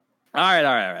All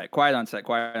right. Quiet on set.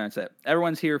 Quiet on set.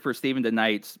 Everyone's here for Stephen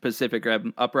DeKnight's Pacific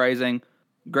Rim Uprising.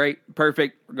 Great.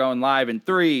 Perfect. We're going live in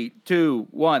 3, 2,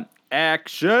 1.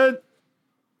 Action.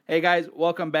 Hey guys,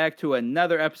 welcome back to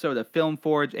another episode of Film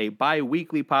Forge, a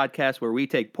bi-weekly podcast where we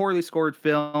take poorly scored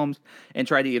films and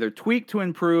try to either tweak to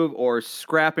improve or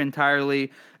scrap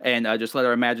entirely and just let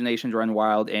our imaginations run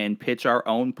wild and pitch our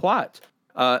own plots.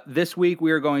 This week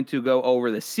we are going to go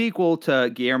over the sequel to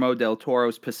Guillermo del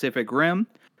Toro's Pacific Rim.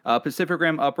 Pacific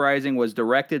Rim Uprising was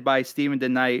directed by Stephen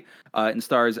DeKnight and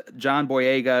stars John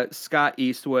Boyega, Scott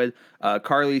Eastwood,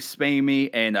 Carly Spamey,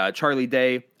 and Charlie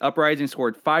Day. Uprising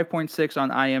scored 5.6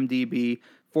 on IMDb,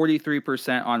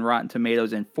 43% on Rotten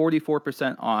Tomatoes, and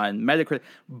 44% on Metacritic,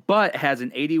 but has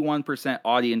an 81%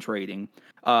 audience rating.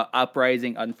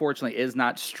 Uprising, unfortunately, is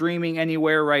not streaming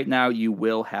anywhere right now. You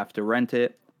will have to rent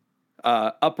it.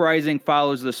 Uprising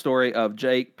follows the story of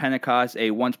Jake Pentecost, a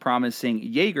once promising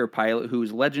Jaeger pilot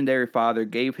whose legendary father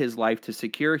gave his life to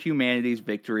secure humanity's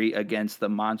victory against the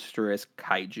monstrous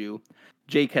kaiju.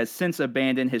 Jake has since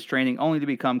abandoned his training only to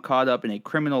become caught up in a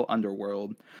criminal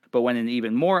underworld. But when an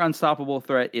even more unstoppable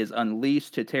threat is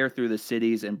unleashed to tear through the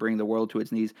cities and bring the world to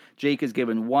its knees, Jake is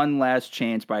given one last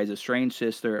chance by his estranged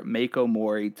sister, Mako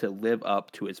Mori, to live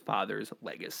up to his father's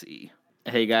legacy.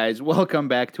 Hey guys, welcome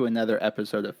back to another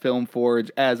episode of Film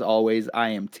Forge. As always, I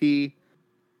am T.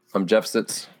 I'm Jeff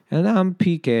Sitz. And I'm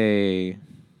PK.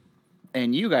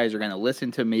 And you guys are going to listen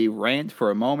to me rant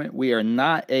for a moment. We are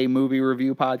not a movie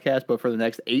review podcast, but for the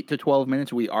next 8 to 12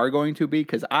 minutes, we are going to be,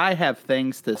 because I have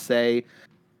things to say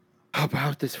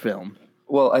about this film.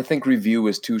 Well, I think review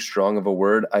is too strong of a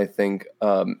word. I think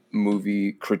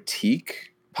movie critique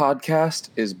podcast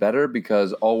is better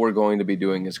because all we're going to be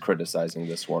doing is criticizing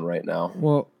this one right now.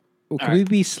 Well, could we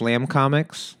be slam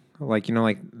comics? Like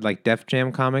Def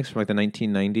Jam comics from like the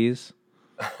 1990s?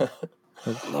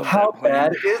 How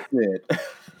bad is it?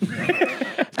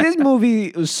 This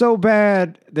movie was so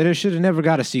bad that it should have never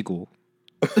got a sequel.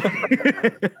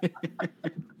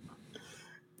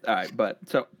 All right, but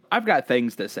so I've got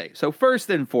things to say. So first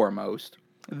and foremost,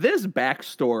 this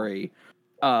backstory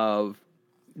of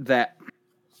that...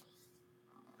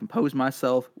 Compose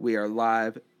myself. We are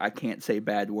live. I can't say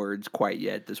bad words quite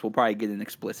yet. This will probably get an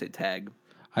explicit tag.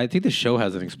 I think the show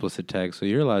has an explicit tag, so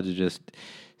you're allowed to just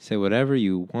say whatever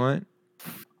you want.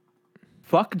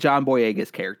 Fuck John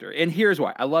Boyega's character. And here's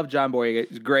why. I love John Boyega.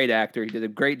 He's a great actor. He did a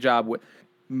great job with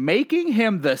making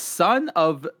him the son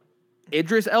of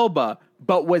Idris Elba,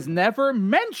 but was never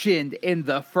mentioned in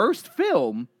the first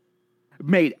film.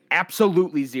 Made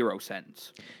absolutely zero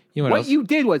sense. You know what you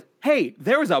did was, hey,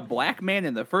 there was a black man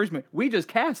in the first movie. We just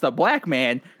cast a black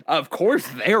man. Of course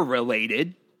they're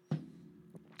related.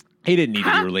 He didn't need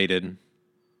to be related.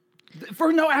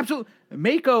 For no absolute...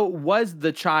 Mako was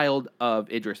the child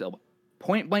of Idris Elba.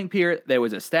 Point blank period. That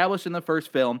was established in the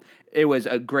first film. It was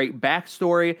a great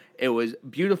backstory. It was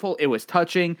beautiful. It was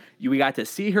touching. We got to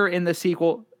see her in the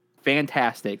sequel.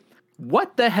 Fantastic.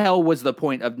 What the hell was the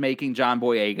point of making John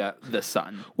Boyega the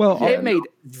son? Well, it made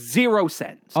zero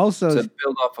sense. Also, to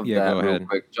build off of that real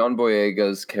quick, John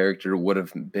Boyega's character would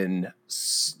have been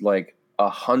like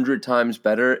 100 times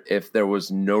better if there was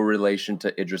no relation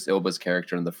to Idris Elba's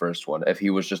character in the first one. If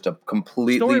he was just a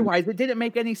completely... Story-wise, it didn't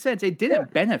make any sense. It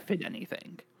didn't benefit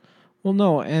anything. Well,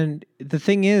 no, and the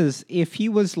thing is, if he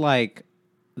was like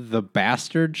the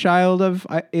bastard child of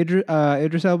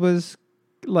Idris Elba's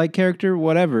like character,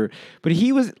 whatever, but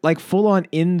he was like full on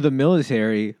in the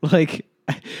military, like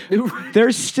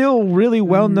there's still really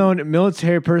well-known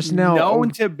military personnel known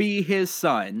to be his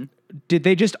son. Did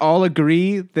they just all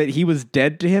agree that he was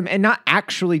dead to him? And not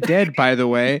actually dead, by the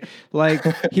way. Like,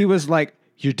 he was like,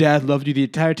 your dad loved you the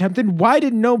entire time. Then why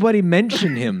did nobody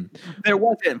mention him? There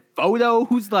wasn't photo.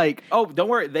 Who's like, oh, don't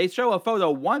worry. They show a photo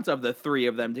once of the three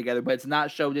of them together, but it's not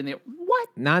showed in the... What?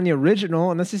 Not in the original,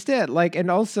 and that's just it. Like,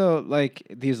 and also, like,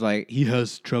 he's like, he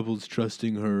has troubles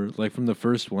trusting her, like, from the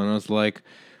first one. I was like,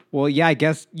 well, yeah, I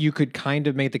guess you could kind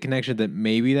of make the connection that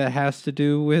maybe that has to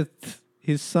do with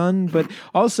his son, but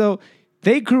also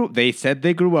they said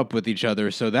they grew up with each other,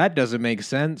 so that doesn't make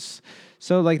sense.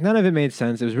 So like none of it made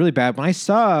sense. It was really bad. When I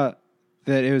saw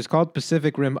that it was called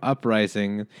Pacific Rim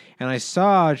Uprising and I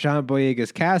saw John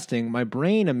Boyega's casting, my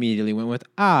brain immediately went with,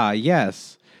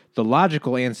 yes, the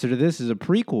logical answer to this is a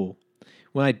prequel.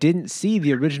 When I didn't see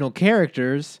the original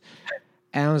characters,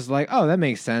 and I was like, oh, that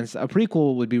makes sense. A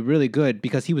prequel would be really good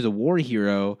because he was a war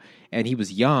hero and he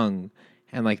was young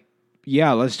and like,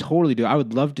 yeah, let's totally do it. I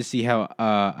would love to see how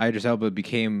Idris Elba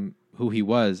became who he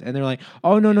was. And they're like,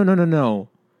 oh, no.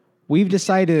 We've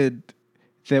decided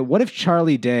that what if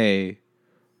Charlie Day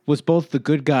was both the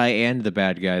good guy and the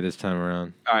bad guy this time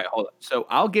around. All right, hold on. So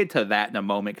I'll get to that in a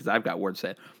moment because I've got words to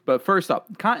say. But first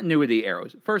up, continuity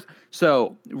arrows. First,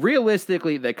 so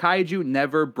realistically, the kaiju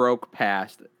never broke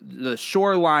past the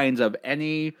shorelines of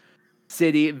any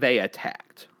city they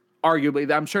attacked.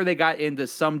 Arguably, I'm sure they got into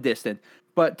some distance.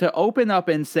 But to open up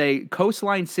and say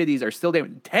coastline cities are still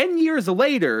damaged 10 years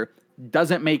later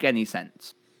doesn't make any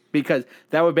sense. Because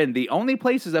that would have been the only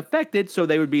places affected, so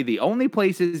they would be the only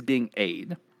places getting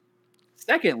aid.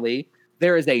 Secondly,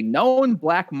 there is a known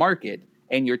black market,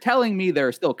 and you're telling me there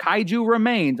are still kaiju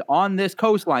remains on this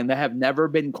coastline that have never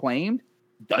been claimed?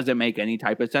 Doesn't make any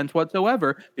type of sense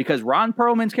whatsoever, because Ron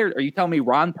Perlman's character, are you telling me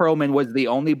Ron Perlman was the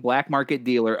only black market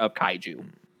dealer of kaiju?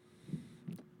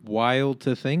 Wild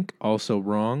to think, also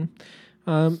wrong.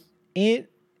 And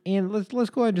let's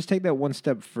go ahead and just take that one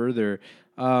step further.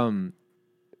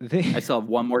 I still have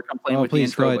one more complaint with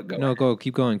please, the intro. go ahead. But No, go.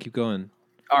 Keep going. Keep going.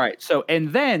 All right. So,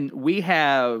 and then we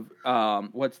have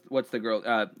what's the girl?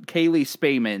 Kaylee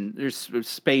Spayman. There's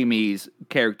Spamey's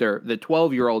character, the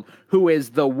 12-year-old, who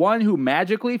is the one who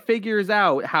magically figures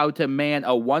out how to man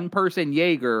a one-person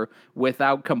Jaeger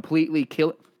without completely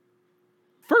killing.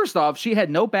 First off, she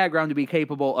had no background to be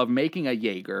capable of making a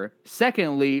Jaeger.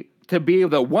 Secondly, to be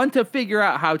the one to figure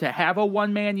out how to have a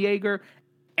one-man Jaeger,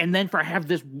 and then have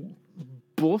this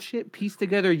bullshit piece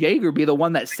together Jaeger be the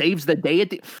one that saves the day at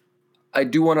the. I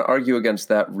do want to argue against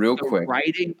that real quick. The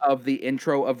writing of the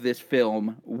intro of this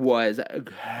film was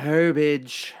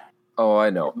garbage. Oh, I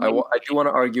know. I do want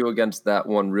to argue against that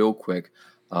one real quick.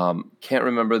 Can't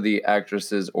remember the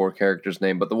actress's or character's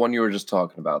name, but the one you were just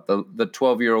talking about, the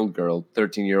 12-year-old girl,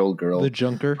 13-year-old girl, the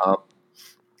Junker.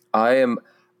 I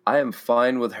am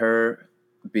fine with her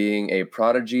being a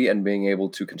prodigy and being able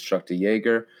to construct a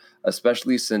Jaeger,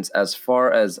 especially since, as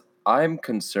far as I'm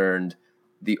concerned,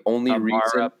 the only reason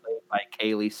played by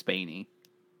Kaylee Spaney.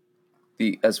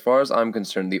 As far as I'm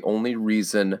concerned, the only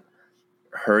reason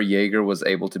her Jaeger was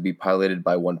able to be piloted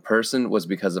by one person was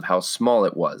because of how small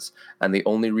it was. And the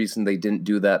only reason they didn't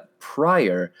do that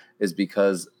prior is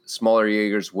because smaller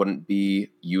Jaegers wouldn't be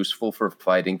useful for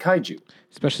fighting kaiju.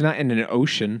 Especially not in an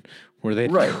ocean where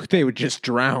they would just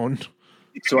drown.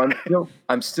 So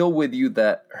I'm still with you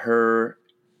that her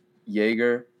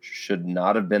Jaeger should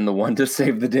not have been the one to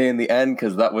save the day in the end,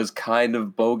 because that was kind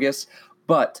of bogus.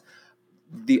 But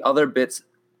the other bits,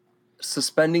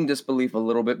 suspending disbelief a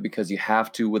little bit, because you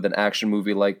have to with an action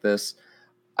movie like this.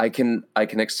 I can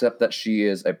accept that she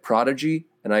is a prodigy,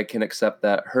 and I can accept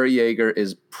that her Jaeger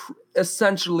is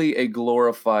essentially a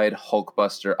glorified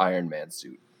Hulkbuster Iron Man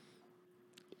suit.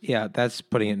 Yeah, that's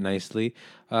putting it nicely.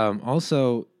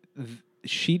 Also,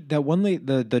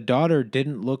 the daughter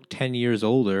didn't look 10 years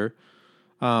older.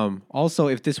 Also,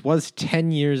 if this was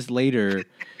 10 years later,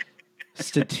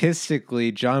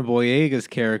 statistically, John Boyega's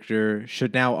character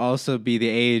should now also be the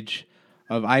age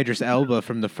of Idris Elba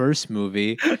from the first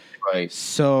movie. Right.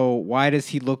 So why does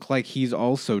he look like he's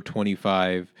also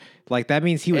 25? Like, that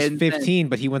means he was 15,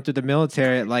 but he went through the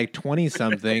military at like 20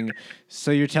 something. So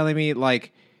you're telling me,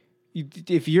 like,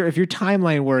 if your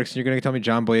timeline works, you're going to tell me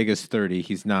John Boyega's 30.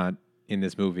 He's not in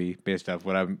this movie, based off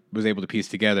what I was able to piece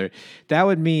together. That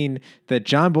would mean that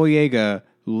John Boyega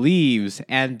leaves,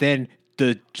 and then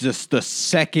just the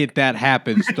second that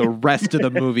happens, the rest of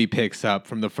the movie picks up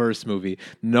from the first movie.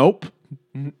 Nope.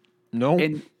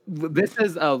 And this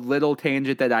is a little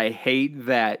tangent that I hate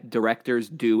that directors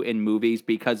do in movies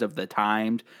because of the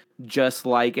timed. Just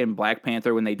like in Black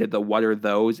Panther when they did the "What Are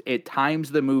Those?" It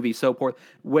times the movie so poor.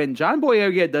 When John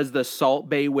Boyega does the Salt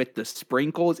Bae with the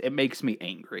sprinkles, it makes me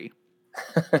angry.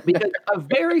 Because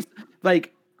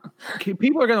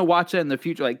people are going to watch that in the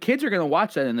future. Like, kids are going to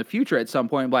watch that in the future at some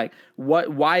point. Like,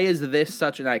 why is this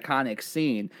such an iconic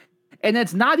scene? And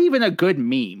it's not even a good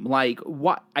meme. Like,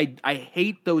 what? I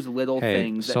hate those little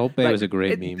things. Salt Bae was a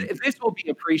great meme. This will be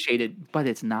appreciated, but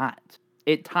it's not.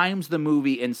 It times the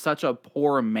movie in such a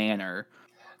poor manner.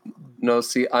 No,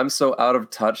 see, I'm so out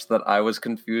of touch that I was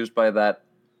confused by that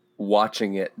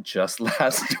watching it just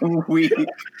last week.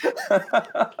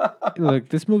 Look,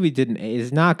 this movie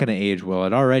is not going to age well.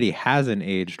 It already hasn't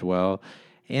aged well.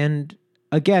 And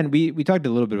again, we talked a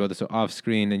little bit about this off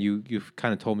screen, and you've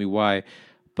kind of told me why.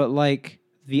 But like,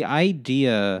 the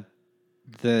idea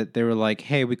that they were like,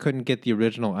 hey, we couldn't get the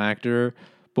original actor,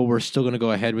 but we're still going to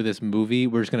go ahead with this movie.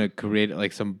 We're just going to create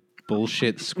like some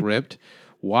bullshit script.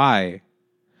 Why?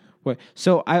 What?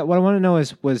 So what I want to know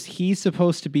is, was he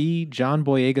supposed to be John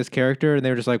Boyega's character? And they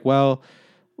were just like, well,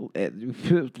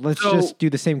 let's just do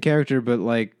the same character, but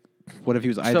like, what if he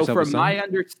was Idris Elba's son? So from my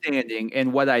understanding,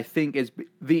 and what I think is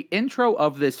the intro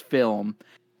of this film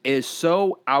is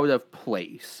so out of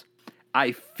place.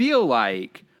 I feel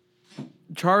like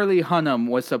Charlie Hunnam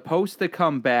was supposed to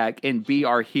come back and be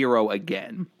our hero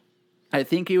again. I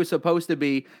think he was supposed to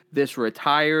be this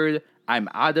retired, I'm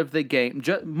out of the game,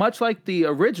 much like the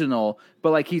original,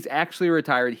 but like he's actually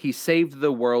retired. He saved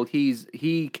the world.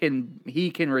 He can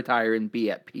retire and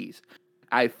be at peace.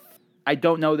 I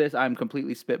don't know this. I'm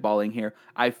completely spitballing here.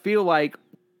 I feel like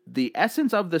the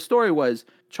essence of the story was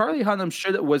Charlie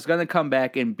Hunnam was going to come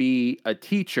back and be a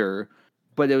teacher,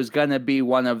 but it was going to be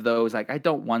one of those like, I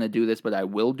don't want to do this, but I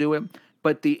will do it.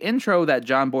 But the intro that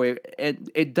John Boy,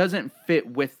 it doesn't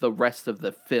fit with the rest of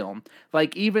the film.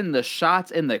 Like even the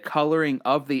shots and the coloring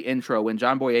of the intro when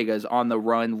John Boyega is on the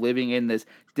run, living in this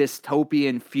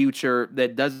dystopian future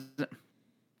that doesn't.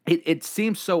 It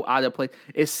seems so out of place.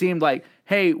 It seemed like,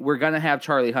 hey, we're going to have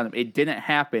Charlie Hunnam. It didn't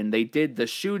happen. They did the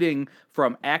shooting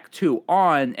from Act 2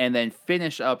 on and then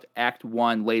finish up Act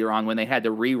 1 later on when they had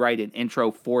to rewrite an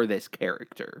intro for this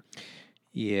character.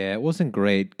 Yeah, it wasn't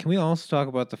great. Can we also talk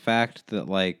about the fact that,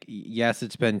 like, yes,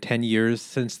 it's been 10 years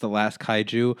since the last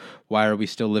kaiju. Why are we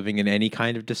still living in any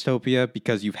kind of dystopia?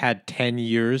 Because you've had 10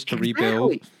 years to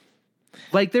rebuild.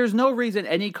 Like, there's no reason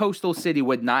any coastal city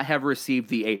would not have received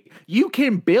the aid. You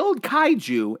can build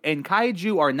kaiju, and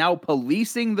kaiju are now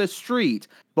policing the street,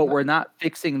 but we're not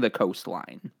fixing the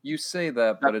coastline. You say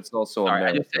that, but it's also America.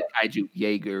 I just said kaiju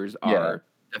Jaegers are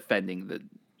defending the...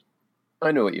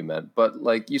 I know what you meant, but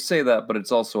like you say that, but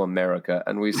it's also America,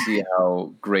 and we see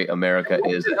how great America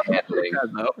is at handling.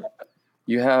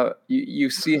 You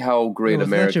see how great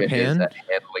America is at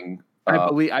handling.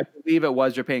 I believe it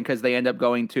was Japan because they end up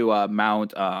going to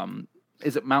Mount.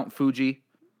 Is it Mount Fuji?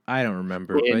 I don't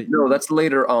remember. No, that's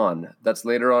later on. That's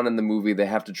later on in the movie. They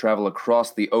have to travel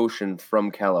across the ocean from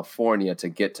California to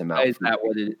get to Mount. Is that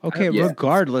what it is? Okay,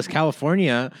 regardless,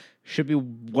 California should be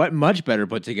much better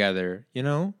put together, you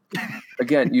know?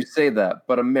 Again, you say that,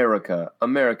 but America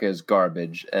is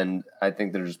garbage, and I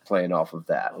think they're just playing off of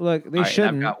that. Look, they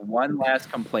shouldn't. I've got one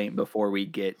last complaint before we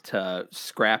get to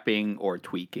scrapping or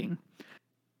tweaking.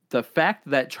 The fact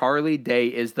that Charlie Day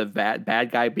is the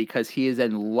bad guy because he is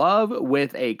in love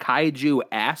with a kaiju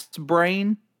ass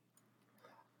brain.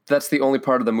 That's the only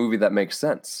part of the movie that makes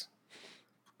sense.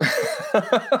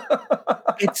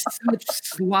 It's such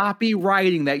sloppy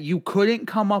writing that you couldn't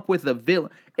come up with a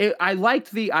villain. I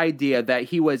liked the idea that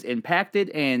he was impacted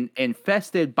and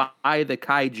infested by the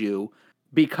kaiju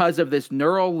because of this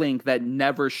neural link that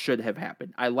never should have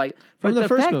happened. But the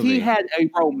fact movie. He had a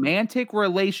romantic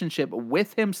relationship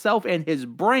with himself and his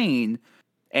brain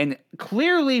and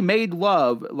clearly made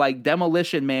love like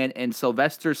Demolition Man and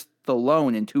Sylvester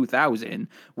Stallone in 2000,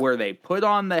 where they put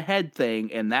on the head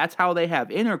thing and that's how they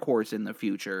have intercourse in the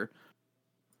future.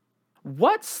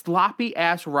 What sloppy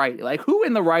ass writing? Like, who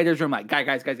in the writer's room, like,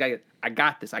 guys, I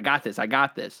got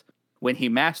this. When he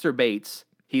masturbates,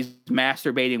 he's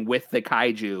masturbating with the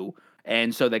kaiju,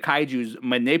 and so the kaiju's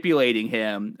manipulating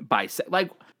him by cyber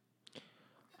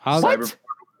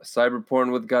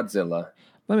porn with Godzilla.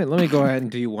 Let me go ahead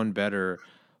and do you one better.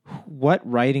 What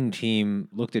writing team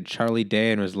looked at Charlie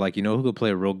Day and was like, you know who could play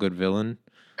a real good villain?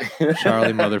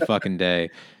 Charlie motherfucking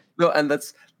Day. No, and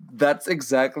that's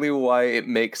exactly why it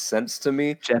makes sense to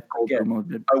me. Jeff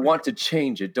Goldblum. I want to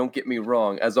change it. Don't get me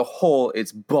wrong. As a whole,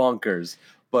 it's bonkers.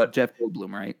 But Jeff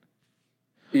Goldblum, right?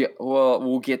 Yeah. Well,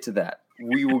 we'll get to that.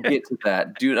 We will get to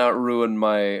that. Do not ruin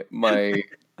my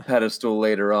pedestal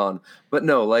later on. But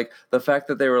no, like the fact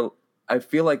that I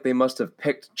feel like they must have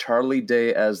picked Charlie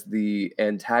Day as the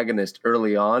antagonist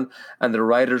early on, and the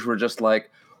writers were just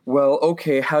like, well,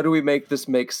 okay, how do we make this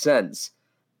make sense?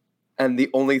 And the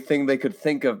only thing they could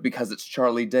think of, because it's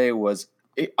Charlie Day, was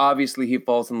obviously he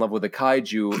falls in love with a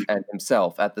kaiju and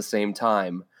himself at the same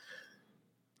time.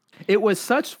 It was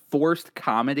such forced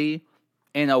comedy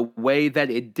in a way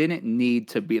that it didn't need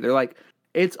to be. They're like,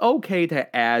 it's okay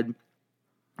to add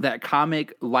that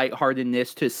comic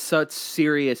lightheartedness to such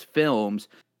serious films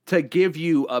to give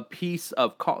you a piece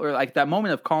of or like that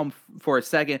moment of calm for a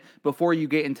second before you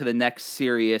get into the next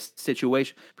serious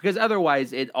situation, because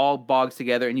otherwise it all bogs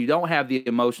together and you don't have the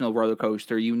emotional roller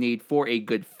coaster you need for a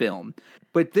good film.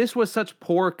 But this was such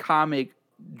poor comic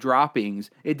droppings.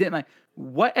 It didn't like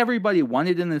what everybody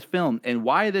wanted in this film, and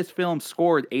why this film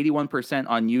scored 81%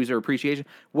 on user appreciation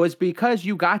was because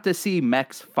you got to see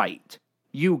mechs fight.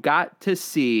 You got to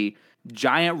see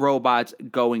giant robots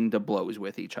going to blows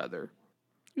with each other.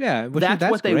 Yeah,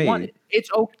 that's what they wanted. It's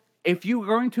okay if you're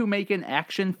going to make an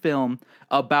action film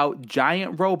about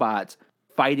giant robots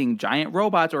fighting giant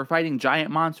robots or fighting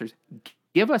giant monsters.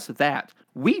 Give us that.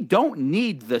 We don't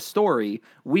need the story.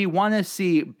 We want to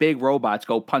see big robots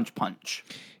go punch.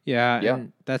 Yeah.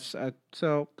 And that's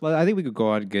so. I think we could go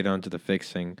on and get onto the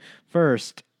fixing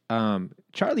first.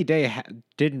 Charlie Day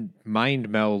didn't mind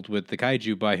meld with the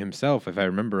kaiju by himself, if I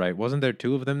remember right. Wasn't there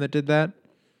 2 of them that did that?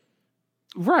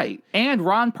 Right. And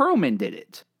Ron Perlman did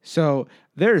it. So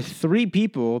there are 3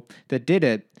 people that did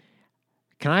it.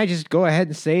 Can I just go ahead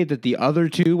and say that the other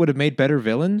 2 would have made better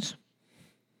villains?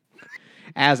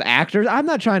 As actors, I'm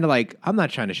not trying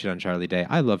to shit on Charlie Day.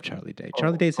 I love Charlie Day.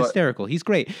 Charlie Day is hysterical. He's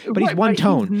great, but he's one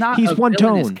tone. He's one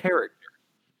tone. Character.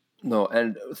 No,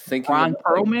 and thinking Ron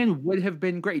Perlman would have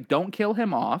been great. Don't kill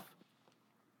him off.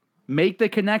 Make the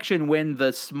connection when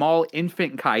the small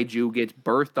infant kaiju gets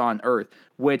birthed on Earth.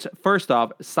 Which, first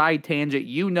off, side tangent,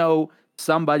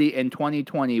 somebody in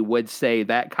 2020 would say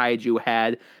that kaiju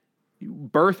had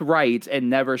birth rights and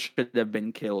never should have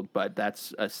been killed, but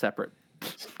that's a separate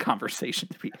conversation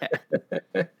to be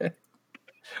had.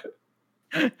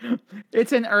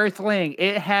 It's an Earthling.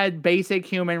 It had basic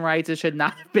human rights. It should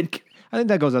not have been killed. I think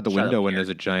that goes out the window when there's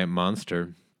a giant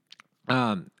monster.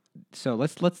 So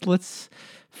let's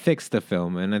fix the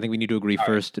film, and I think we need to agree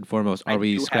first and foremost. Are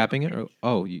we scrapping it?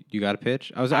 Or, you got a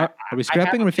pitch? Are we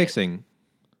scrapping or fixing?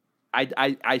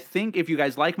 I think if you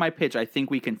guys like my pitch, I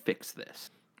think we can fix this.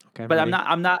 Okay, but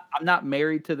I'm not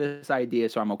married to this idea,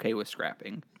 so I'm okay with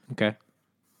scrapping. Okay.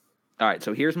 All right,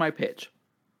 so here's my pitch.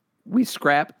 We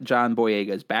scrap John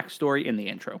Boyega's backstory in the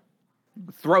intro.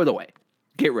 Throw it away.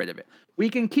 Get rid of it. We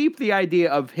can keep the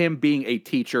idea of him being a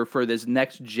teacher for this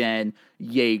next gen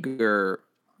Jaeger.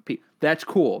 That's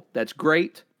cool. That's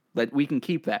great. But we can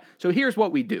keep that. So here's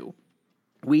what we do.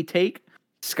 We take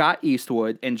Scott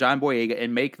Eastwood and John Boyega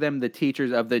and make them the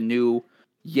teachers of the new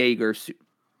Jaeger.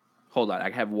 Hold on.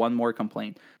 I have one more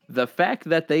complaint. The fact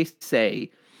that they say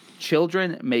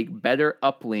children make better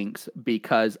uplinks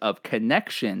because of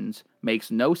connections makes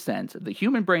no sense. The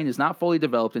human brain is not fully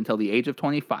developed until the age of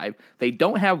 25. They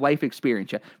don't have life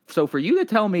experience yet. So for you to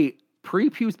tell me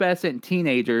prepubescent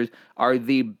teenagers are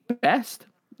the best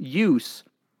use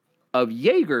of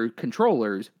Jaeger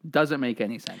controllers doesn't make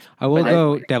any sense. I will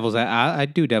go devil's. I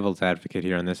do devil's advocate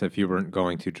here on this. If you weren't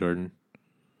going to, Jordan.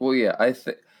 Well, yeah, I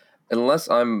think unless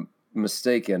I'm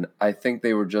mistaken, I think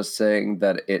they were just saying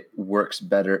that it works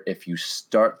better if you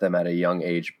start them at a young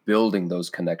age, building those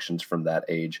connections from that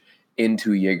age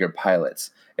into Jaeger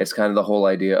pilots. It's kind of the whole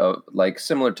idea of like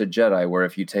similar to Jedi, where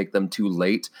if you take them too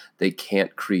late, they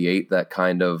can't create that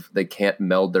they can't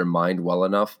meld their mind well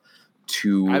enough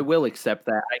to. I will accept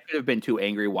that. I could have been too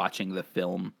angry watching the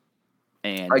film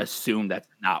and assume that's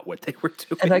not what they were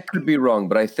doing. And I could be wrong,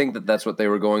 but I think that that's what they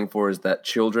were going for, is that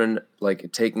children,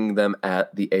 like taking them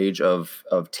at the age of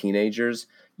teenagers,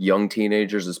 young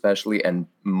teenagers especially, and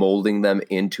molding them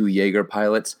into Jaeger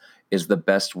pilots is the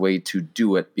best way to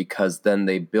do it, because then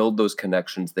they build those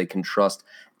connections. They can trust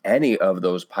any of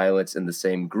those pilots in the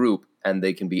same group, and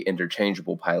they can be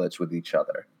interchangeable pilots with each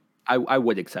other. I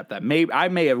would accept that. I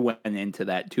may have went into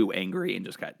that too angry and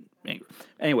just got angry.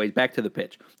 Anyways, back to the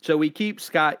pitch. So we keep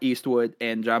Scott Eastwood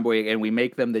and John Boyega, and we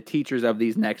make them the teachers of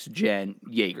these next gen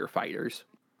Jaeger fighters.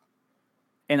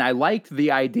 And I liked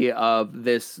the idea of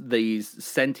these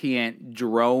sentient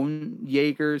drone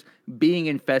Jaegers being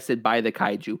infested by the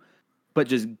kaiju, but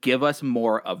just give us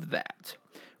more of that.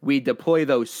 We deploy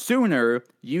those sooner.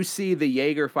 You see the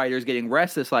Jaeger fighters getting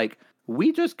restless, like,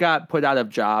 we just got put out of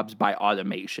jobs by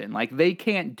automation. Like, they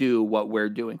can't do what we're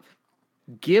doing.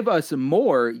 Give us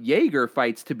more Jaeger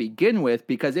fights to begin with,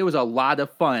 because it was a lot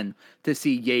of fun to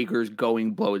see Jaegers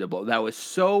going blow to blow. That was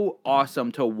so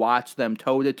awesome to watch them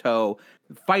toe to toe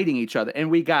fighting each other. And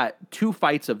we got 2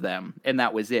 fights of them, and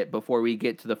that was it before we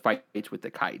get to the fights with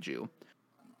the kaiju.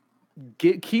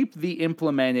 Keep the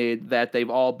implemented that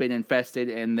they've all been infested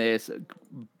in this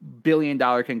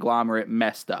billion-dollar conglomerate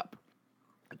messed up.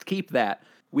 Let's keep that.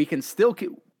 We can still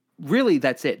really,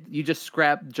 that's it. You just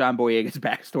scrap John Boyega's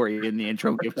backstory in the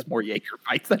intro, give us more Jaeger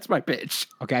fights. That's my pitch.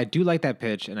 Okay, I do like that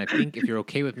pitch, and I think if you're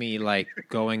okay with me like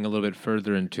going a little bit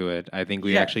further into it, I think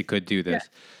we actually could do this.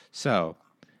 Yeah. So,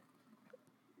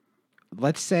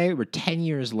 let's say we're 10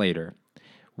 years later.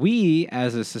 We,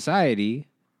 as a society...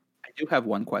 I do have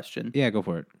one question. Yeah, go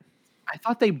for it. I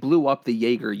thought they blew up the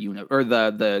Jaeger or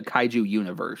the kaiju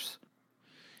universe.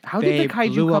 How did the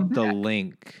kaiju blew come up back? the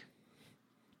link?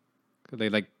 They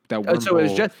like that wormhole. So it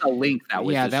was just a link that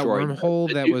was destroyed. That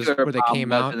wormhole that was where they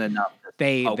came out.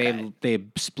 They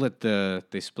split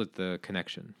the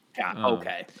connection. Yeah.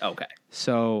 Okay.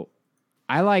 So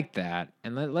I like that,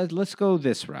 and let's go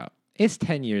this route. It's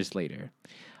 10 years later.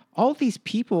 All these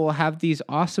people have these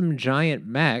awesome giant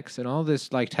mechs and all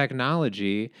this like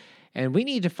technology, and we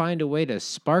need to find a way to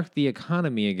spark the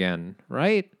economy again,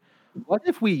 right? What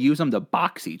if we use them to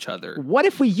box each other? What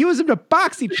if we use them to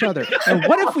box each other? And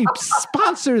what if we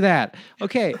sponsor that?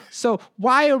 Okay, so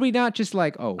why are we not just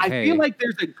like, I feel like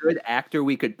there's a good actor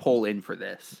we could pull in for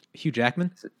this. Hugh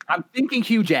Jackman? I'm thinking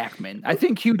Hugh Jackman. I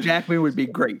think Hugh Jackman would be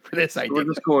great for this idea. We're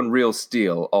just going Real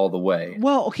Steel all the way.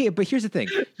 Well, okay, but here's the thing.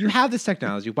 You have this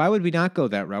technology. Why would we not go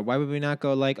that route? Why would we not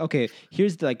go like, okay,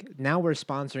 here's like, now we're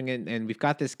sponsoring it and we've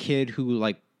got this kid who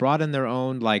like brought in their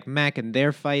own like mech and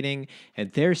they're fighting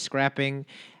and they're scrapping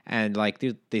and like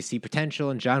they see potential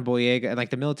in John Boyega and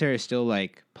like the military is still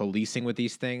like policing with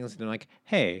these things. And they're like,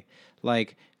 hey,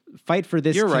 like fight for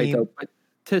this You're team. right, though. But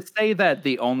to say that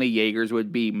the only Jaegers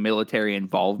would be military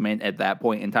involvement at that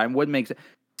point in time would make sense.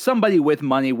 Somebody with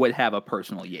money would have a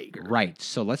personal Jaeger. Right.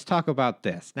 So let's talk about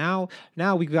this. Now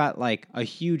we've got like a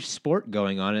huge sport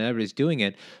going on and everybody's doing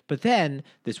it. But then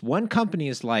this one company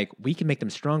is like, we can make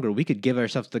them stronger. We could give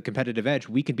ourselves the competitive edge.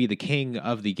 We could be the king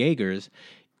of the Jaegers.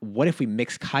 What if we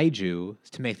mix kaiju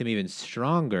to make them even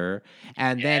stronger?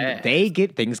 And then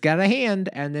things get out of hand,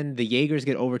 and then the Jaegers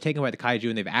get overtaken by the kaiju,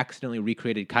 and they've accidentally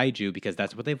recreated kaiju because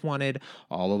that's what they've wanted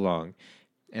all along.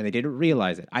 And they didn't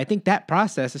realize it. I think that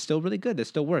process is still really good. It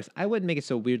still works. I wouldn't make it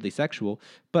so weirdly sexual,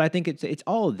 but I think it's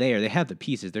all there. They have the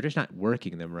pieces. They're just not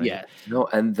working them right. Yeah. No,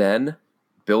 and then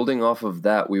building off of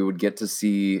that, we would get to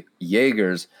see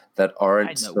Jaegers that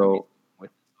aren't so.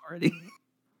 Already.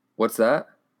 What's that?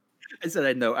 I said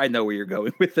I know where you're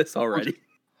going with this already.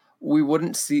 We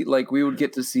wouldn't see we would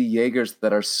get to see Jaegers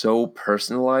that are so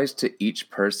personalized to each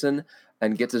person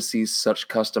and get to see such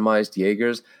customized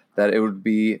Jaegers that it would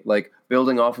be like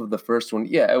building off of the first one.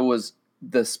 Yeah,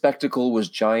 the spectacle was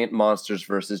giant monsters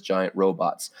versus giant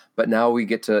robots. But now we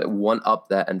get to one up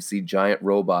that and see giant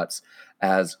robots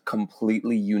as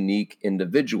completely unique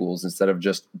individuals instead of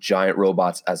just giant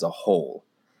robots as a whole.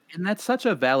 And that's such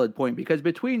a valid point because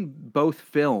between both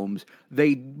films,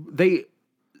 they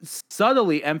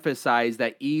subtly emphasize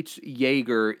that each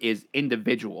Jaeger is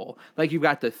individual. Like you've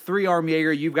got the 3-arm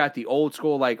Jaeger, you've got the old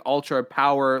school like ultra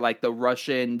power, like the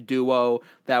Russian duo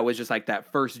that was just like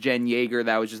that first gen Jaeger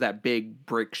that was just that big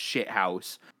brick shit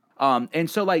house. And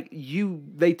so like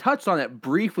they touched on it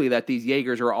briefly that these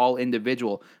Jaegers are all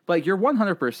individual, but you're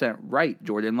 100% right,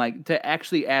 Jordan. Like to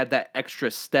actually add that extra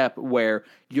step where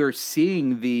you're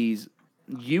seeing these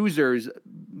users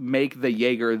make the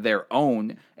Jaeger their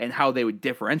own and how they would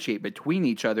differentiate between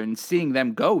each other and seeing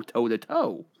them go toe to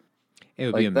toe. It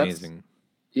would be amazing.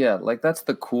 Yeah, like that's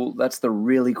the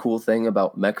really cool thing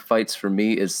about mech fights for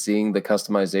me is seeing the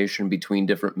customization between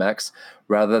different mechs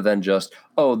rather than just,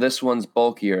 oh, this one's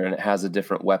bulkier and it has a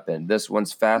different weapon. This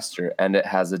one's faster and it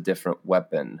has a different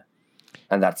weapon.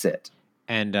 And that's it.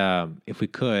 And if we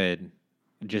could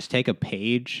just take a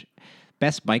page,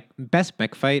 best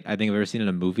mech fight I think I've ever seen in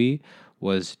a movie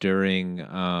was during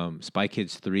Spy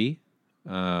Kids 3.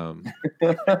 When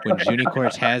Juni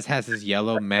Cortez has his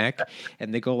yellow mech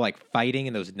and they go like fighting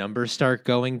and those numbers start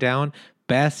going down.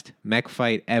 Best mech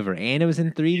fight ever. And it was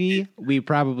in 3D. We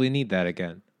probably need that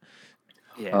again.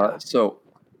 Yeah. So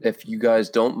if you guys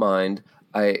don't mind,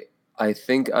 I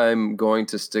think I'm going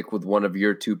to stick with one of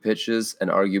your two pitches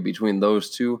and argue between those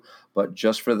two, but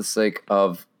just for the sake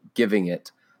of giving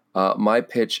it, my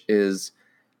pitch is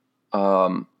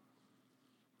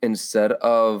instead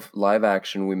of live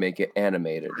action, we make it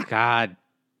animated. God.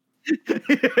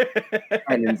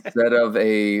 And instead of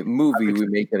a movie, we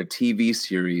make it a TV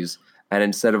series. And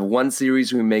instead of one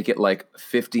series, we make it like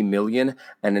 50 million.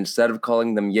 And instead of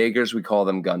calling them Jaegers, we call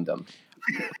them Gundam.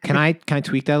 Can I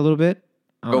tweak that a little bit?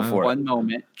 Go for it. One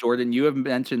moment. Jordan, you have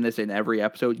mentioned this in every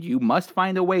episode. You must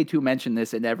find a way to mention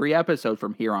this in every episode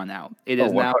from here on out. It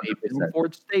is now a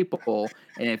Billboard staple,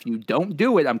 and if you don't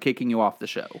do it, I'm kicking you off the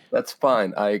show. That's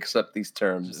fine. I accept these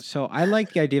terms. So I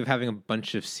like the idea of having a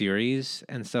bunch of series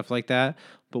and stuff like that,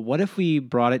 but what if we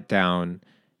brought it down?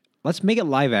 Let's make it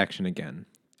live action again,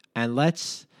 and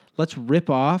let's rip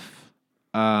off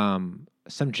some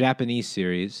Japanese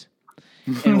series.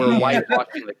 And we're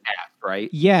whitewashing the cast, right?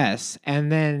 Yes,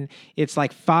 and then it's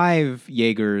like 5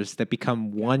 Jaegers that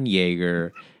become 1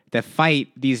 Jaeger that fight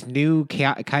these new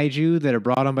kaiju that are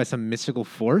brought on by some mystical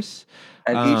force.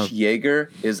 And each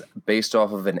Jaeger is based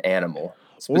off of an animal,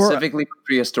 specifically for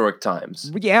prehistoric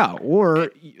times. Yeah, or...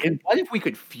 And what if we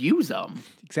could fuse them?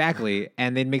 Exactly,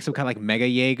 and they'd make some kind of like Mega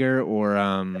Jaeger or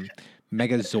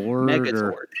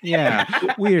Megazord. Yeah,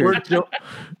 weird.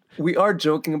 We are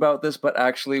joking about this, but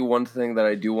actually one thing that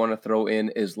I do want to throw in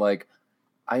is like,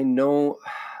 I know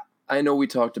we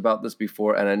talked about this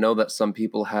before, and I know that some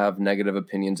people have negative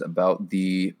opinions about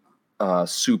the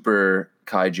super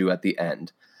kaiju at the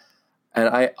end. And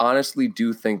I honestly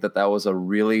do think that was a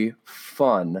really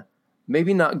fun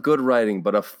maybe not good writing,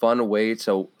 but a fun way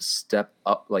to step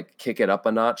up, like kick it up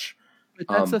a notch. But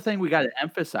that's the thing we got to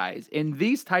emphasize. In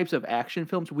these types of action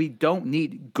films, we don't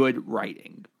need good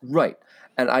writing. Right.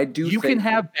 And I do You think can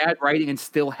have bad writing and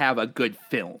still have a good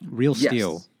film. Real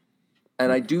steel.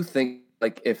 And I do think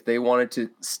like if they wanted to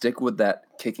stick with that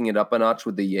kicking it up a notch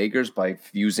with the Jaegers by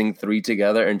fusing 3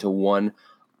 together into one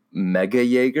mega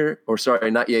Jaeger, or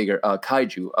sorry, not Jaeger,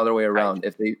 kaiju, other way around.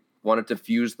 If they wanted to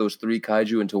fuse those 3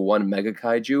 kaiju into one mega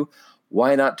kaiju,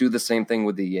 why not do the same thing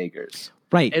with the Jaegers?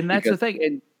 Right. And that's the thing.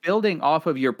 And building off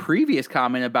of your previous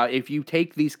comment about if you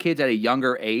take these kids at a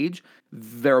younger age,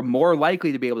 they're more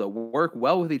likely to be able to work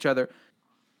well with each other.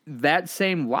 That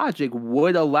same logic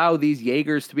would allow these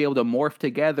Jaegers to be able to morph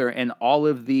together, and all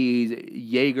of these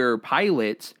Jaeger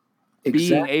pilots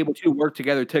being able to work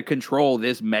together to control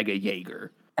this mega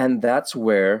Jaeger. And that's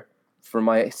where, for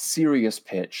my serious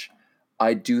pitch,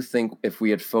 I do think if we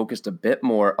had focused a bit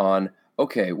more on,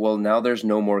 okay, well, now there's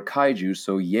no more kaiju,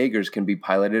 so Jaegers can be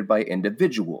piloted by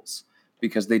individuals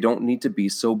because they don't need to be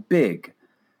so big.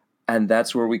 And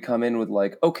that's where we come in with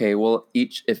like, okay, well,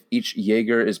 if each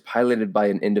Jaeger is piloted by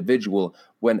an individual,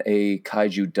 when a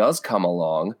kaiju does come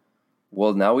along,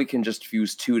 well, now we can just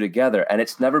fuse 2 together. And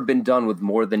it's never been done with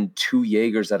more than 2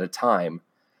 Jaegers at a time.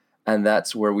 And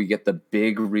that's where we get the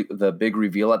big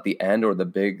reveal at the end, or the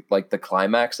big, like the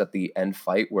climax at the end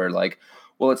fight where like,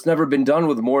 well, it's never been done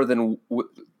with more than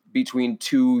between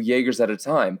 2 Jaegers at a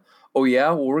time. Oh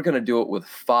yeah, well, we're going to do it with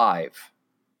 5.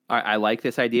 I like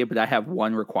this idea, but I have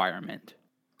one requirement.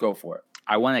 Go for it.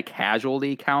 I want a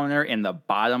casualty counter in the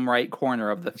bottom right corner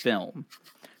of the film.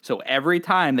 So every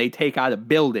time they take out a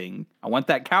building, I want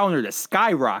that counter to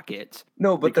skyrocket.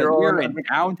 No, but they're all in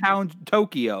downtown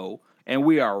Tokyo and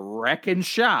we are wrecking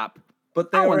shop.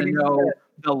 But they I want already to know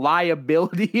the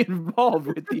liability involved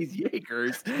with these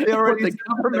Jaegers. They already what the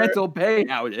governmental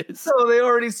payout is. So they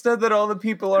already said that all the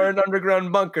people are in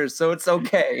underground bunkers, so it's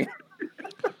okay.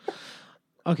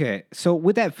 Okay, so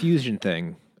with that fusion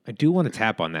thing, I do want to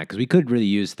tap on that because we could really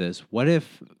use this. What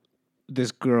if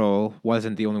this girl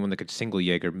wasn't the only one that could single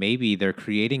Jaeger? Maybe they're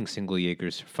creating single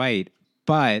Jaegers to fight,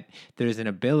 but there's an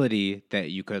ability that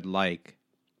you could like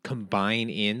combine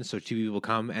in, so 2 people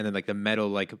come and then like the metal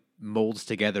like molds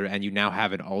together and you now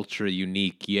have an ultra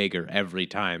unique Jaeger every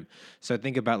time. So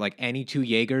think about like any 2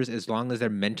 Jaegers, as long as they're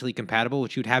mentally compatible,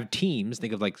 which you'd have teams.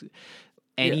 Think of like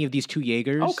any of these 2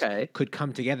 Jaegers could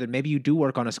come together. Maybe you do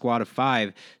work on a squad of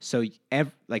 5. So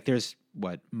like there's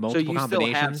multiple combinations. So you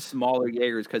still have smaller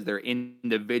Jaegers because they're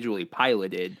individually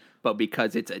piloted, but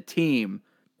because it's a team,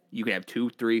 you can have 2,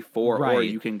 3, 4, or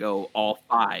you can go all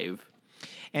 5.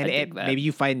 And maybe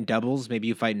you fight in doubles, maybe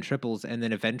you fight in triples, and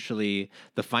then eventually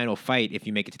the final fight, if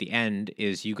you make it to the end,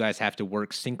 is you guys have to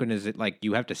work synchronous. Like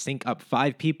you have to sync up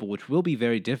 5 people, which will be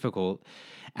very difficult.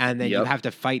 And then you have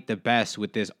to fight the best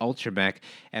with this ultra mech,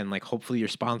 and like hopefully your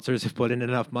sponsors have put in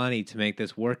enough money to make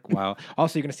this work well.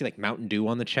 Also, you're gonna see like Mountain Dew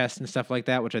on the chest and stuff like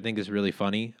that, which I think is really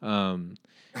funny and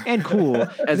cool.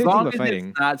 As long as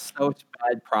it's not so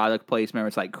bad product placement, where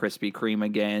it's like Krispy Kreme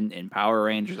again in Power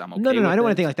Rangers, I'm okay. No, I don't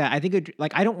want to think like that. I think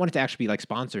I don't want it to actually be like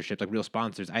sponsorships, like real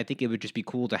sponsors. I think it would just be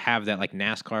cool to have that like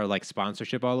NASCAR like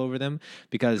sponsorship all over them,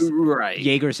 because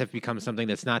Jaegers have become something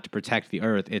that's not to protect the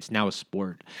earth; it's now a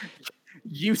sport.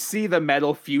 You see the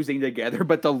metal fusing together,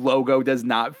 but the logo does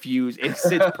not fuse. It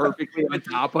sits perfectly on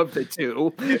top of the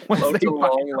 2. It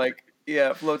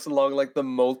floats along like the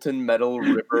molten metal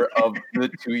river of the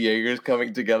 2 Jaegers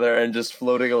coming together, and just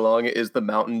floating along is the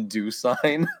Mountain Dew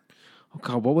sign. Oh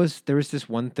God, there was this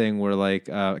one thing where like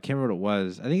I can't remember what it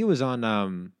was. I think it was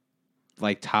on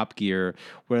like Top Gear,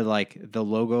 where like the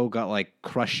logo got like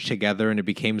crushed together and it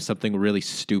became something really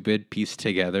stupid pieced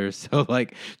together. So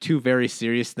like 2 very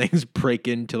serious things break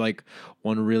into like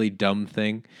one really dumb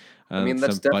thing. I mean,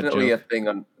 that's definitely a thing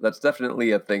on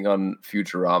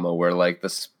Futurama, where like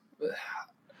this.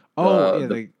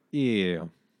 Yeah.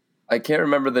 I can't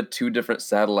remember the 2 different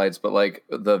satellites, but like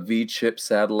the V-chip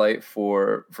satellite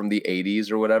from the 80s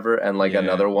or whatever, and like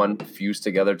another one fused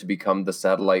together to become the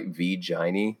satellite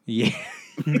V-Giny. Yeah.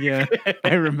 Yeah,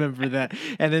 I remember that.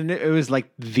 And then it was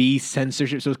like the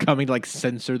censorship, so it was coming to like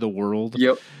censor the world.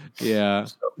 Yep. Yeah.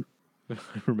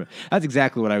 That's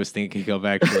exactly what I was thinking of,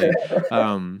 actually.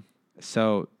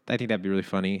 So I think that'd be really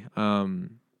funny.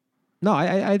 No,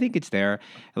 I think it's there.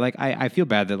 Like I feel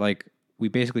bad that like we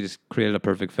basically just created a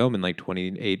perfect film in like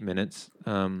 28 minutes.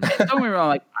 Don't get me wrong,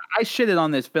 like I shitted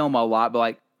on this film a lot, but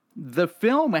like the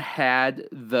film had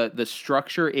the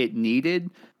structure it needed,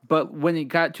 but when it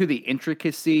got to the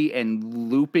intricacy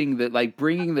and looping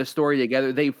bringing the story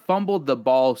together, they fumbled the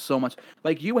ball so much.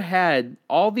 Like you had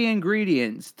all the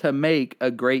ingredients to make a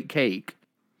great cake,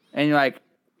 and you're like,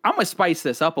 I'm gonna spice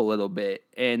this up a little bit,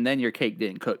 and then your cake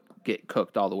didn't get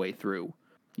cooked all the way through.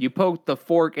 You poked the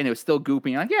fork and it was still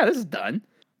gooping. You're like, yeah, this is done.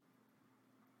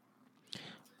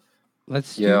 Go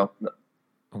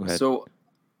ahead. So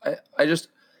I just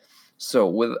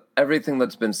with everything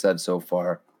that's been said so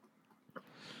far,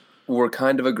 we're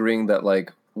kind of agreeing that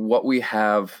like what we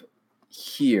have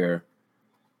here,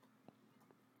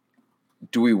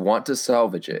 do we want to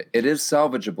salvage it? It is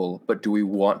salvageable, but do we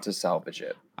want to salvage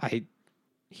it? Can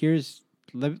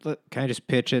I just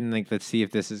pitch in? Like, let's see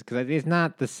if this is, because it's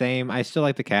not the same. I still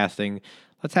like the casting.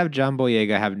 Let's have John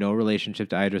Boyega have no relationship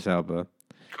to Idris Elba.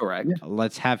 Correct.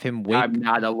 Let's have him wait. I'm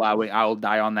not allowing. I'll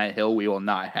die on that hill. We will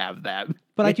not have that.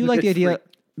 But I do like the idea.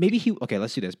 Maybe he. Okay,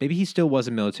 let's do this. Maybe he still was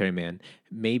a military man.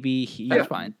 Maybe he. That's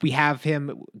fine. We have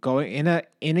him going in a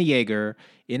Jaeger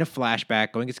in a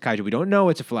flashback going against kaiju. We don't know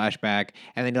it's a flashback,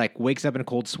 and then he like wakes up in a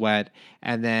cold sweat,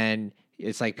 and then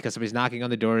it's like because somebody's knocking on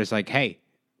the door. It's like, hey,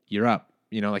 you're up.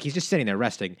 You know, like he's just sitting there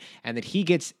resting, and then he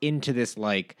gets into this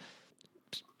like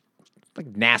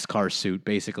NASCAR suit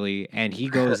basically, and he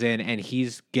goes in and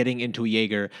he's getting into a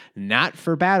Jaeger, not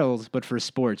for battles but for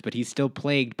sports, but he's still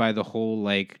plagued by the whole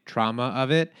like trauma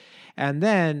of it. And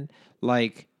then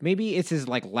like maybe it's his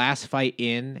like last fight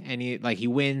in, and he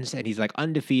wins and he's like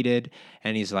undefeated,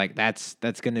 and he's like that's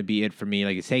gonna be it for me.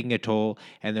 Like it's taking a toll,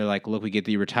 and they're like, look, we get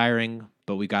you retiring,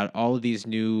 but we got all of these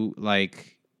new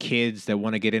like kids that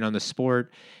want to get in on the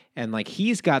sport. And like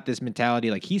he's got this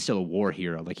mentality, like he's still a war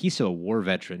hero, like he's still a war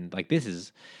veteran. Like this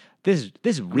is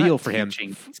real for him.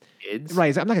 Kids.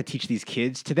 Right? I'm not gonna teach these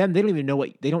kids. To them, they don't know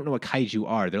what kaiju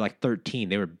are. They're like 13.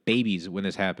 They were babies when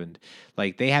this happened.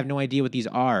 Like they have no idea what these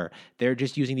are. They're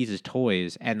just using these as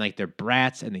toys, and like they're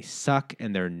brats, and they suck,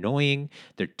 and they're annoying.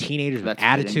 They're teenagers with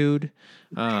attitude.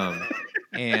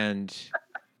 And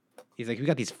he's like, we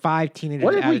got these 5 teenagers.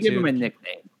 What if we give him a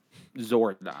nickname?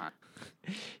 Zordon.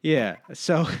 Yeah,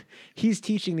 so he's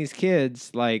teaching these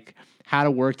kids like how to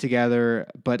work together,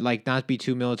 but like not be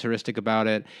too militaristic about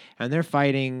it. And they're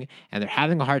fighting, and they're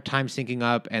having a hard time syncing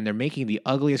up, and they're making the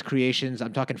ugliest creations.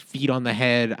 I'm talking feet on the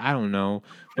head. I don't know,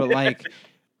 but like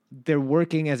they're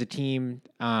working as a team.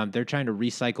 They're trying to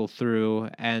recycle through,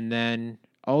 and then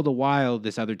all the while,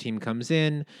 this other team comes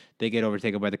in, they get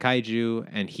overtaken by the kaiju,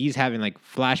 and he's having like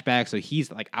flashbacks, so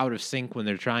he's like out of sync when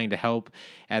they're trying to help,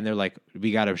 and they're like,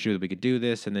 we got to show that we could do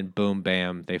this, and then boom,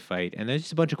 bam, they fight. And there's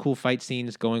just a bunch of cool fight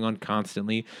scenes going on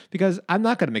constantly, because I'm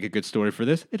not going to make a good story for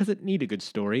this. It doesn't need a good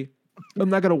story.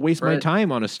 I'm not going to waste my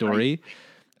time on a story.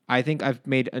 I think I've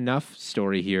made enough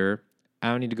story here. I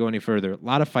don't need to go any further. A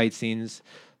lot of fight scenes,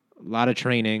 a lot of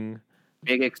training.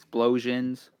 Big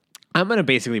explosions. I'm going to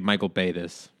basically Michael Bay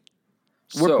this.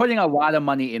 We're putting a lot of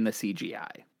money in the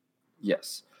CGI.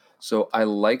 Yes. So I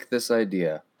like this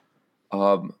idea.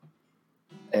 And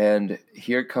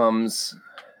here comes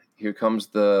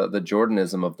the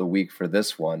Jordanism of the week for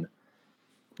this one.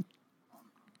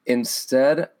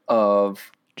 Instead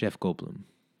of Jeff Goldblum,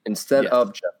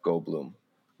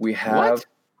 we have what?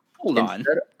 Hold on.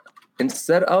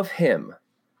 Instead of him,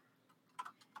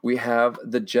 we have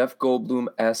the Jeff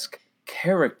Goldblum-esque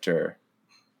character,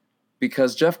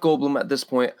 because Jeff Goldblum at this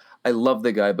point, I love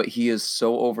the guy, but he is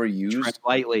so overused.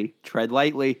 Tread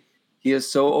lightly. He is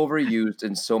so overused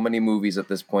in so many movies at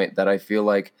this point that I feel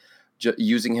like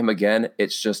using him again,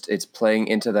 it's playing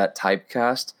into that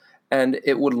typecast, and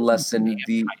it would lessen the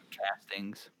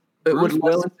typecastings. It would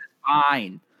lessen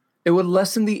fine. It would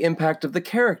lessen the impact of the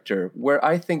character, where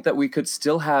I think that we could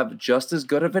still have just as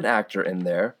good of an actor in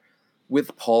there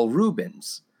with Paul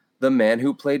Rubens, the man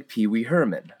who played Pee Wee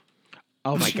Herman.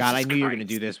 Oh my God, I knew you were going to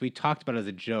do this. We talked about it as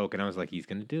a joke, and I was like, he's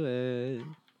going to do it.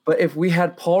 But if we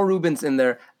had Paul Rubens in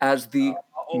there as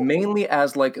mainly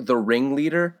as like the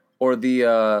ringleader or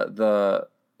the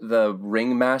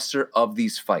ringmaster of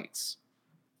these fights.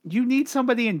 You need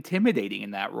somebody intimidating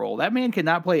in that role. That man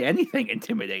cannot play anything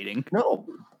intimidating. No.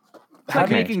 It's like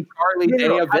making Charlie Day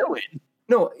a villain.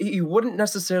 No, he wouldn't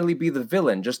necessarily be the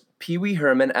villain, just Pee Wee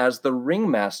Herman as the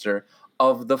ringmaster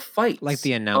of the fight. Like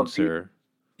the announcer.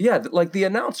 Like the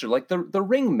announcer, like the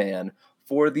ring man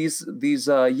for these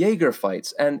Jaeger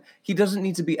fights. And he doesn't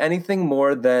need to be anything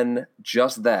more than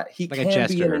just that. He like can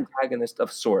be an antagonist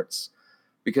of sorts.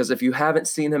 Because if you haven't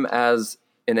seen him as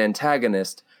an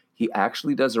antagonist, he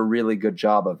actually does a really good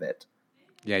job of it.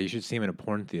 Yeah, you should see him in a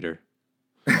porn theater.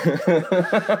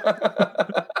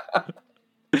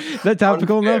 That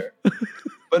topical enough?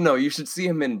 But no, you should see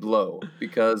him in Blow,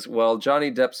 because while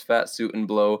Johnny Depp's fat suit in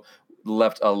Blow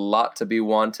left a lot to be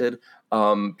wanted,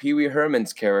 Pee Wee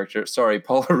Herman's character,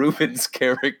 Paul Rubens'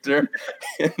 character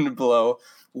in Blow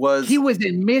was... He was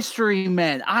in Mystery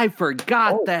Men. I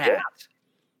forgot that.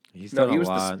 He's No, done he a was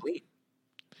the lot. spleen.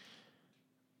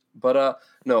 But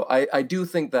no, I do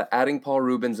think that adding Paul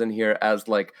Rubens in here as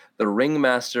like the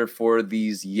ringmaster for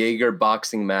these Jaeger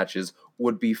boxing matches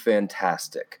would be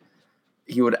fantastic.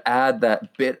 He would add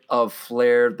that bit of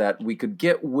flair that we could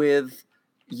get with.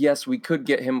 Yes, we could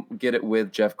get it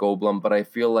with Jeff Goldblum, but I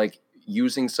feel like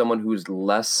using someone who's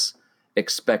less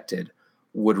expected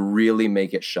would really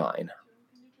make it shine.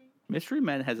 Mystery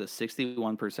Men has a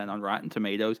 61% on Rotten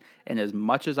Tomatoes, and as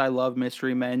much as I love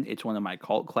Mystery Men, it's one of my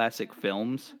cult classic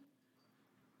films.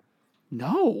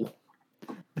 No.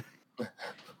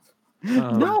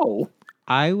 No.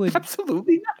 I would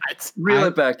absolutely not. Reel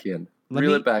it back in.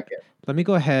 Let me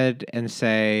go ahead and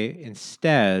say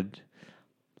instead,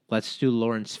 let's do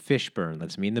Lawrence Fishburne.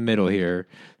 Let's meet in the middle here.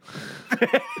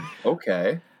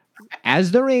 Okay.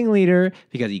 As the ringleader,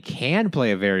 because he can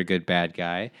play a very good bad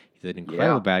guy. He's an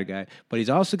incredible bad guy, but he's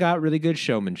also got really good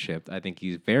showmanship. I think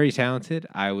he's very talented.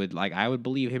 I would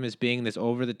believe him as being this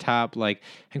over the top. Like,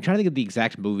 I'm trying to think of the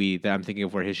exact movie that I'm thinking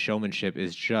of where his showmanship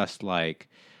is just like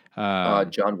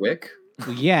John Wick.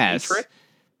 Yes, Matrix?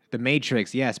 The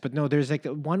Matrix. Yes, but no, there's like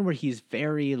the one where he's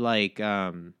very like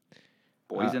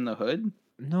Boys in the Hood.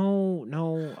 No.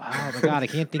 Oh my God, I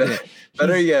can't think of it.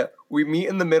 Better yet, we meet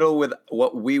in the middle with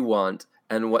what we want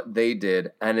and what they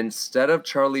did, and instead of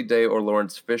Charlie Day or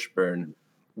Lawrence Fishburne,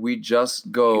 we just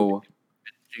go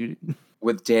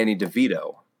with Danny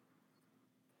DeVito.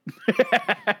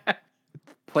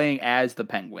 Playing as the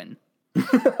Penguin.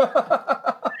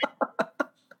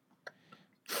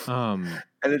 And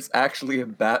it's actually a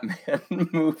Batman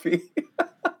movie.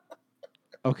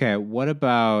 Okay, what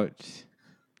about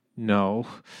no?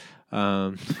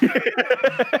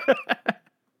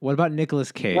 What about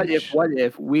Nicolas Cage? What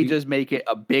if we just make it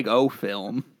a Big O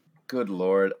film? Good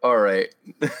Lord. All right.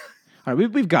 All right,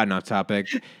 we've gotten off topic.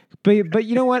 But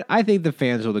you know what? I think the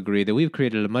fans will agree that we've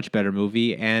created a much better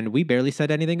movie, and we barely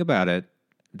said anything about it.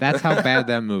 That's how bad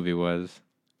that movie was.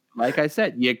 Like I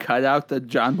said, you cut out the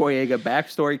John Boyega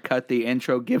backstory, cut the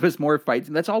intro, give us more fights,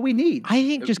 and that's all we need. I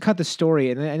think just cut the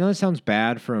story, and I know it sounds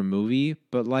bad for a movie,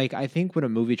 but like I think when a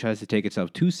movie tries to take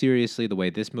itself too seriously, the way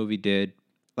this movie did,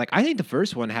 like I think the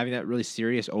first one having that really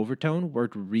serious overtone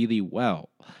worked really well.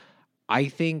 I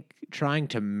think trying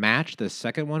to match the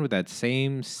second one with that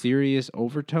same serious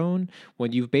overtone,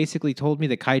 when you've basically told me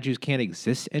that kaijus can't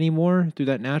exist anymore through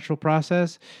that natural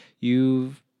process,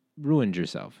 you've ruined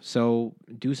yourself. So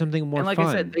do something more fun. And like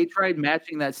I said, they tried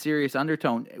matching that serious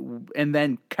undertone and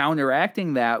then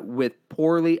counteracting that with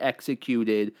poorly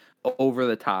executed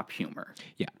over-the-top humor.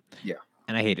 Yeah.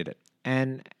 And I hated it.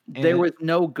 And there was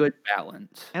no good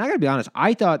balance. And I gotta be honest,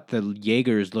 I thought the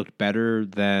Jaegers looked better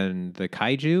than the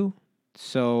kaiju.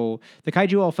 So the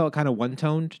kaiju all felt kind of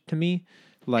one-toned to me.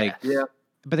 Like, yeah.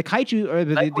 But the kaiju or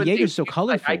the Jaegers so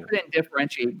colorful. I couldn't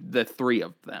differentiate the three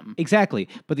of them. Exactly.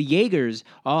 But the Jaegers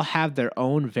all have their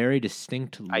own very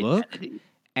distinct look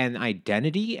and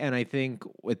identity. And I think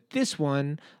with this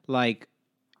one, like,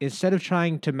 instead of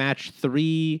trying to match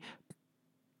three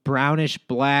brownish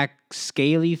black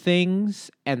scaly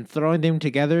things and throwing them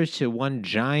together to one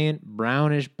giant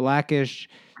brownish blackish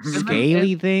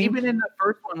scaly thing. Even in the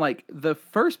first one, like the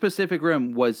first Pacific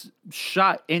Rim was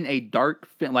shot in a dark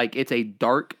film, like it's a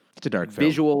dark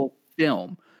visual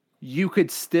film. You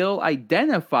could still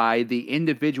identify the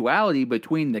individuality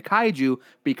between the kaiju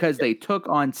because they took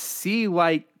on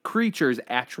sea-like creatures'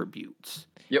 attributes.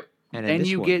 Yep. And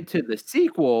you get to the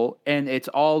sequel and it's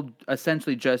all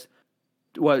essentially just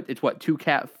two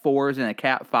Cat 4s and a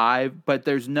Cat 5, but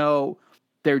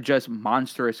they're just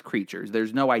monstrous creatures.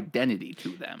 There's no identity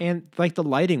to them. And like the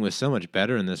lighting was so much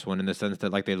better in this one in the sense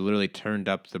that like they literally turned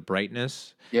up the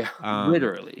brightness. Yeah.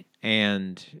 Literally.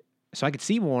 And so I could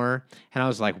see more and I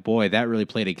was like, boy, that really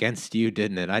played against you,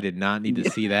 didn't it? I did not need to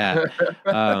see that.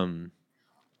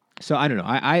 So I don't know.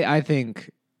 I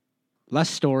think less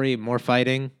story, more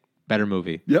fighting, better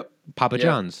movie. Yep. Papa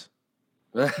John's.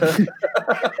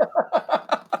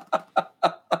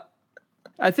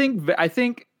 I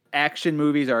think action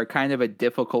movies are kind of a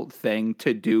difficult thing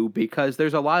to do because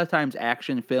there's a lot of times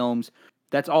action films,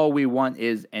 that's all we want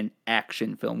is an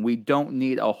action film. We don't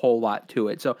need a whole lot to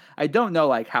it. So I don't know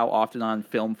like how often on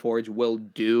Film Forge we'll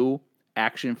do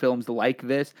action films like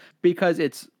this because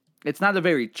it's not a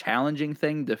very challenging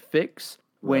thing to fix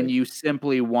when you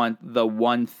simply want the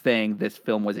one thing this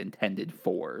film was intended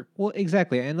for. Well,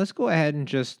 exactly. And let's go ahead and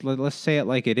just let's say it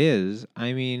like it is.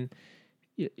 I mean,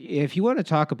 if you want to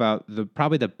talk about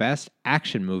probably the best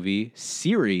action movie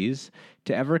series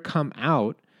to ever come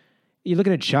out, you're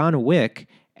looking at John Wick,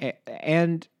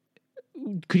 and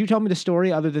could you tell me the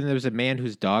story other than there was a man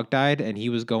whose dog died and he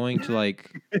was going to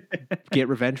like get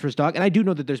revenge for his dog? And I do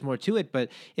know that there's more to it, but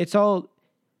it's all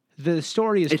the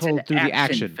story is told through the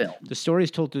action. Film. The story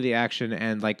is told through the action,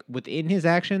 and like within his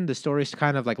action, the story is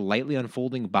kind of like lightly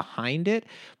unfolding behind it.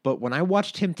 But when I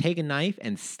watched him take a knife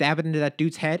and stab it into that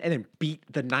dude's head and then beat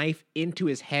the knife into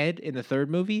his head in the third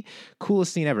movie,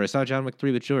 coolest scene ever. I saw John Wick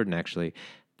 3 with Jordan, actually.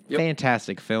 Yep.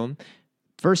 Fantastic film.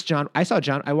 First,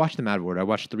 I watched them out of order. I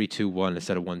watched 3, 2, 1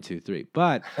 instead of 1, 2, 3.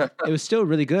 But it was still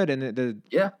really good. And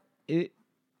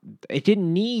I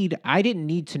didn't need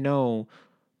to know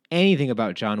anything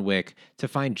about John Wick to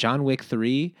find John Wick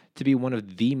 3 to be one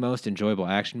of the most enjoyable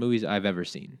action movies I've ever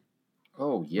seen.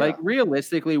 Oh, yeah. Like,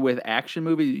 realistically, with action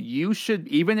movies, you should,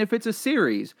 even if it's a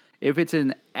series, if it's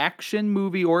an action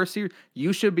movie or a series,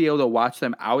 you should be able to watch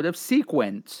them out of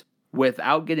sequence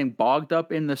without getting bogged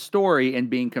up in the story and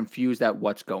being confused at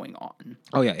what's going on.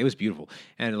 Oh yeah, it was beautiful.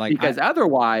 And like because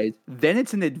otherwise, then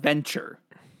it's an adventure.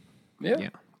 Yeah.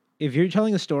 If you're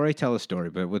telling a story, tell a story.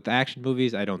 But with action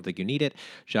movies, I don't think you need it.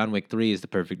 John Wick is the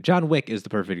perfect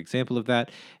example of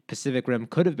that. Pacific Rim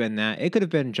could have been that. It could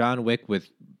have been John Wick with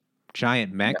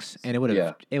giant mechs, and it would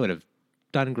have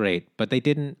done great, but they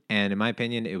didn't, and in my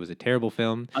opinion, it was a terrible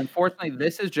film. Unfortunately,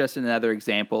 this is just another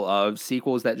example of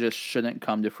sequels that just shouldn't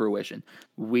come to fruition.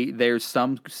 There's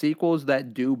some sequels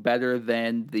that do better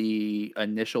than the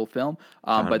initial film,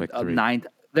 but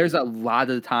there's a lot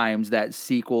of times that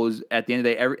sequels, at the end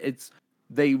of the day,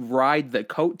 they ride the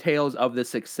coattails of the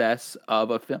success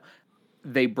of a film.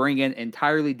 They bring in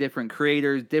entirely different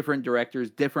creators, different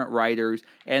directors, different writers,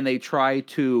 and they try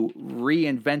to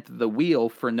reinvent the wheel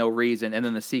for no reason, and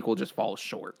then the sequel just falls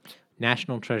short.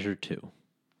 National Treasure 2.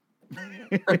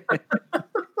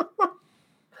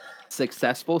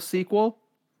 Successful sequel,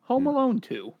 Home Alone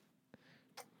 2.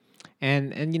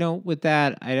 And you know, with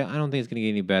that, I don't think it's going to get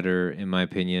any better, in my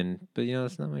opinion. But, you know,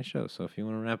 it's not my show, so if you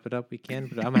want to wrap it up, we can.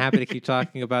 But I'm happy to keep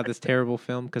talking about this terrible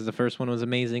film, because the first one was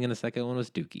amazing, and the second one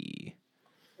was dookie.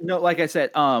 No, like I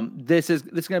said, this is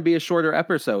going to be a shorter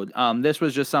episode. This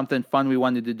was just something fun we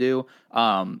wanted to do.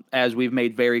 As we've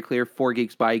made very clear, 4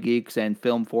 Geeks by Geeks and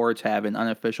Film Forge have an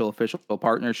official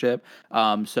partnership.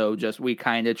 So just we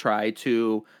kind of try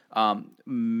to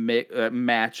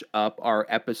match up our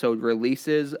episode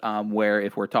releases, where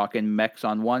if we're talking mechs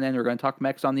on one end, we're going to talk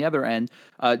mechs on the other end,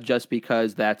 just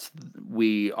because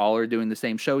we all are doing the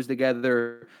same shows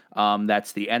together.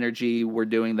 That's the energy we're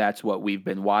doing. That's what we've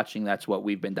been watching. That's what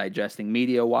we've been digesting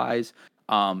media wise.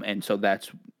 And so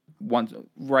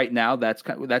right now, that's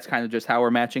kind of just how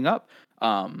we're matching up.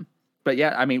 But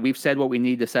yeah, I mean, we've said what we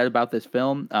need to say about this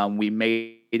film. We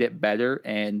made it better,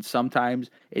 and sometimes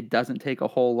it doesn't take a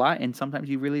whole lot, and sometimes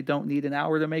you really don't need an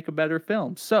hour to make a better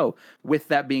film. So with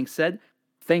that being said,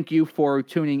 thank you for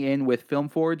tuning in with Film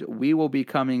Forge. We will be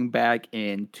coming back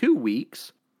in 2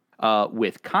 weeks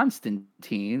with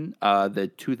Constantine, the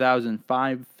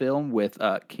 2005 film with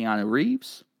Keanu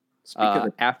Reeves.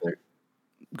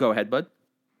 Go ahead, bud.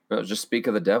 No, just speak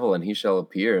of the devil and he shall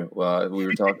appear. Well, we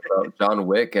were talking about John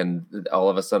Wick, and all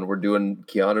of a sudden we're doing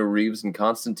Keanu Reeves and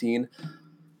Constantine.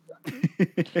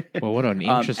 Well, what an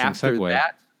interesting after segue.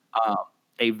 That,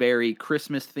 a very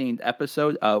Christmas-themed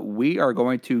episode. We are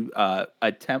going to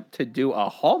attempt to do a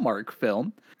Hallmark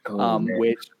film,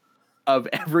 which, of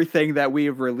everything that we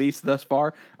have released thus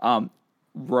far,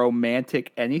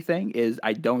 romantic anything is,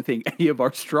 I don't think, any of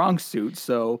our strong suits.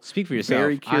 So speak for yourself.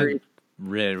 Very curious.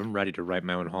 I'm ready to write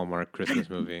my own Hallmark Christmas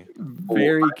movie.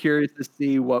 Very curious to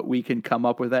see what we can come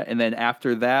up with that. And then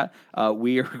after that,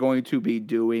 we are going to be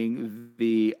doing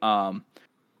the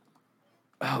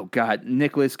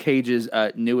Nicolas Cage's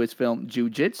newest film,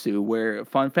 Jiu-Jitsu, where,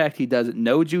 fun fact, he does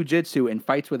no jiu-jitsu and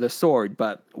fights with a sword,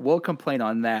 but we'll complain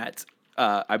on that,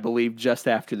 I believe, just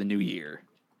after the new year.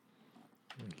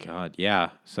 God, yeah.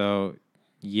 So,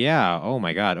 yeah. Oh,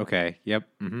 my God. Okay. Yep.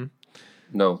 Mm-hmm.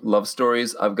 No, love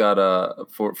stories. I've got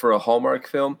for a Hallmark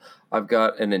film, I've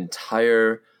got an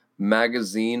entire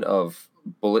magazine of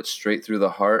bullets straight through the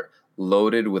heart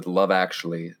loaded with Love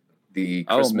Actually. The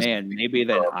Christmas maybe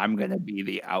then I'm going to be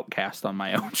the outcast on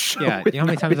my own show. Yeah, you know how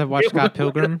many times I've watched Scott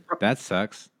Pilgrim? That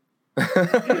sucks.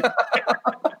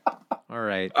 All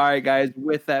right, guys.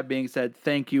 With that being said,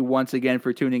 thank you once again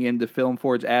for tuning in to Film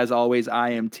Forge. As always,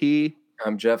 I am T.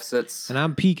 I'm Jeff Sitz. And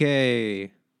I'm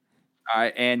PK. All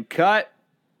right, and cut.